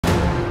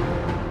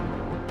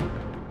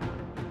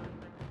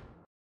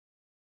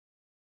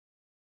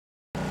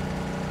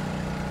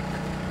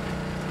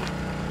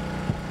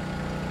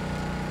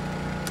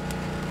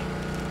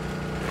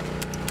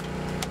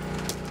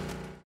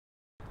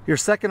Your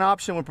second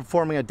option when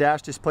performing a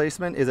dash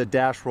displacement is a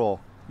dash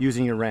roll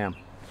using your ram.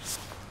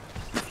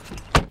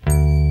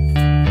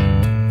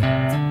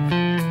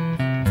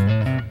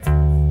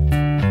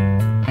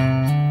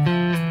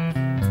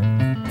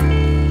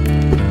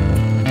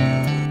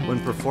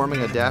 When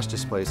performing a dash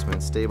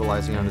displacement,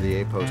 stabilizing under the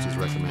A-post is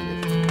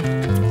recommended.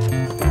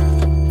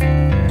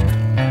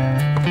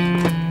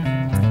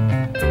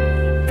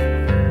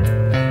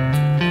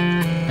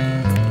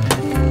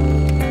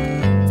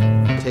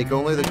 Take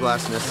only the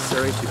glass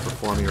necessary to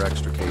perform your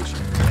extrication.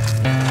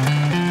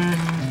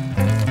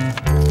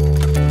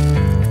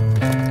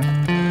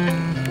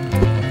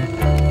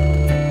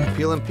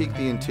 Peel and peek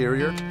the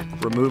interior,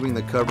 removing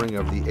the covering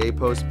of the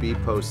A-post,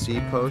 B-post,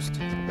 C-post,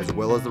 as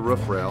well as the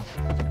roof rail.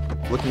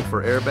 Looking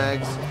for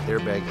airbags,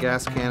 airbag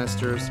gas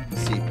canisters,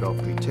 seatbelt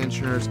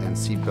pretensioners, and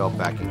seatbelt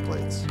backing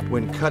plates.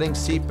 When cutting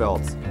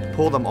seatbelts,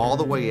 pull them all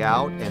the way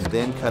out and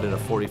then cut at a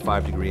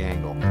 45-degree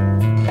angle.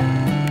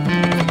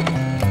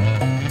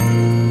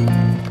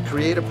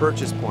 Create a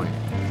purchase point.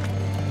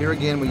 Here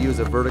again we use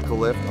a vertical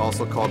lift,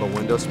 also called a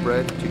window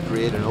spread, to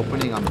create an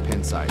opening on the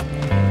pin side.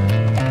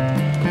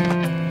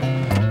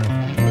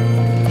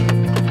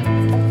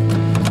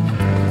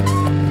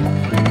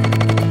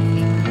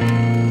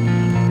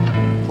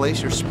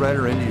 Place your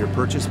spreader into your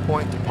purchase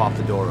point to pop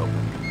the door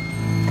open.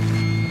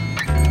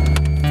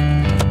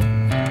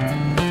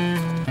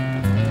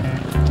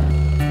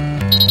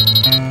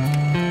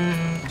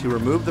 To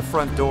remove the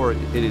front door,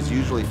 it is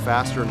usually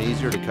faster and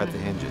easier to cut the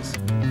hinges.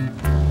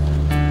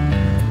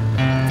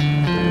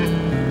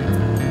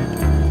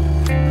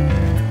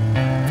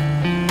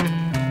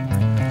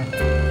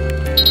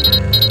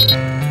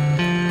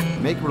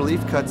 Make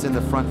relief cuts in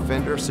the front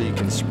fender so you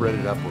can spread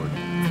it upward.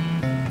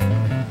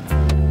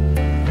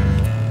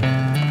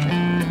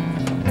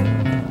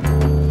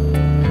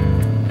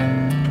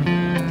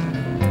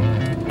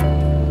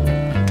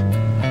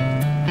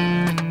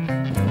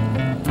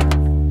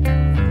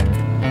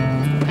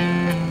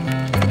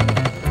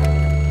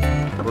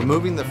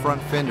 Removing the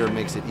front fender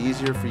makes it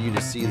easier for you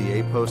to see the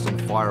A-post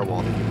and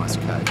firewall that you must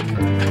cut.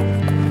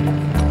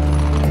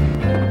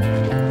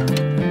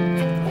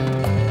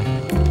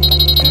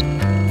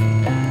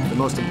 The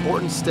most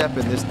important step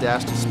in this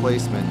dash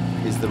displacement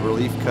is the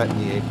relief cut in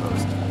the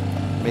A-post.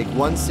 Make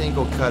one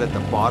single cut at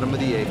the bottom of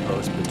the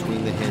A-post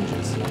between the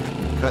hinges.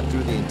 Cut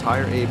through the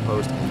entire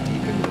A-post and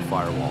deep into the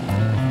firewall.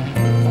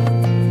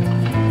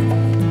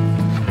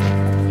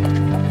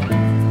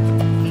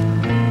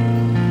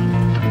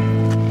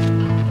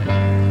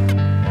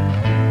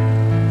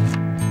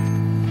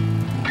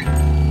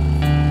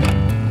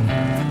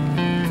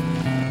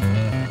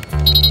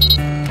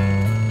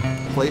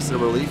 Place a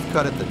relief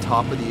cut at the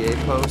top of the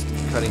A-post,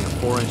 cutting a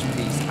 4-inch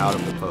piece out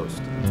of the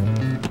post.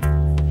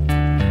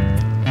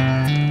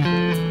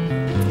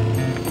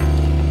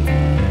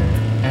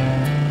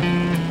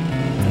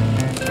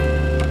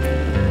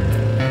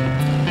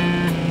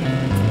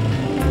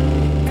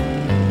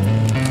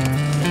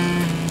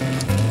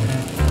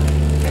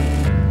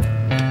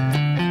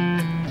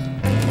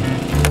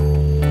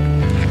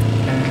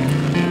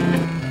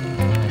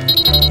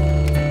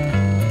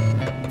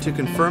 To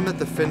confirm that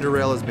the fender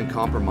rail has been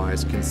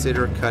compromised,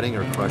 consider cutting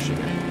or crushing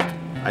it.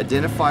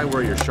 Identify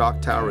where your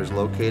shock tower is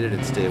located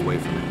and stay away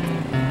from it.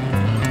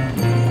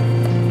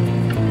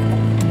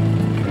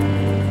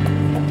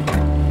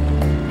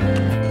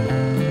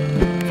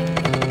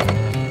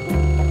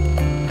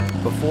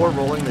 Before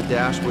rolling the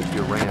dash with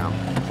your ram,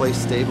 place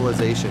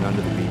stabilization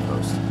under the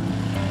B-post.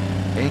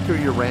 Anchor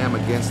your ram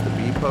against the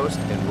B-post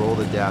and roll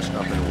the dash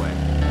up and away.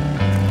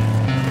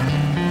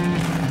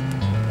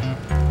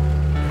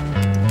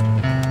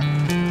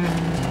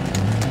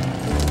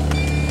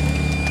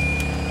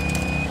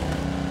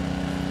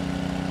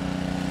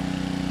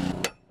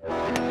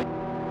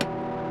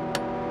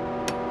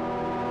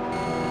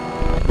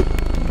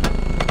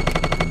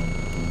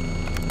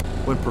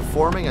 When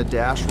performing a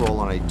dash roll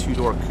on a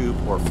 2-door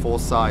coupe or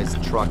full-size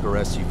truck or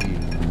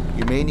SUV,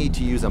 you may need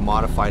to use a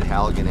modified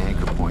Halligan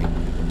anchor point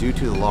due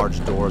to the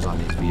large doors on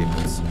these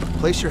vehicles.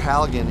 Place your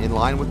Halligan in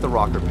line with the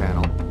rocker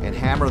panel and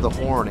hammer the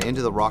horn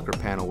into the rocker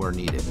panel where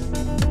needed.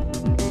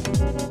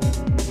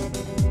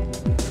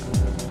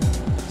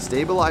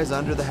 Stabilize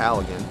under the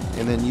Halligan,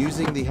 and then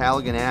using the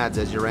Halligan adze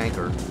as your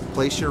anchor,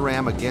 place your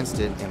ram against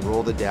it and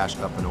roll the dash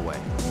up and away.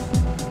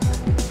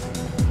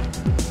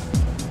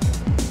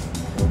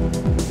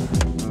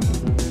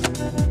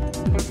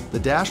 The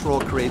dash roll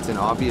creates an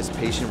obvious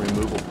patient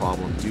removal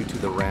problem due to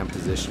the ram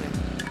positioning.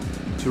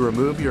 To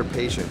remove your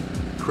patient,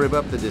 crib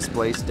up the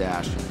displaced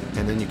dash,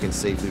 and then you can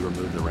safely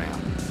remove the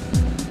ram.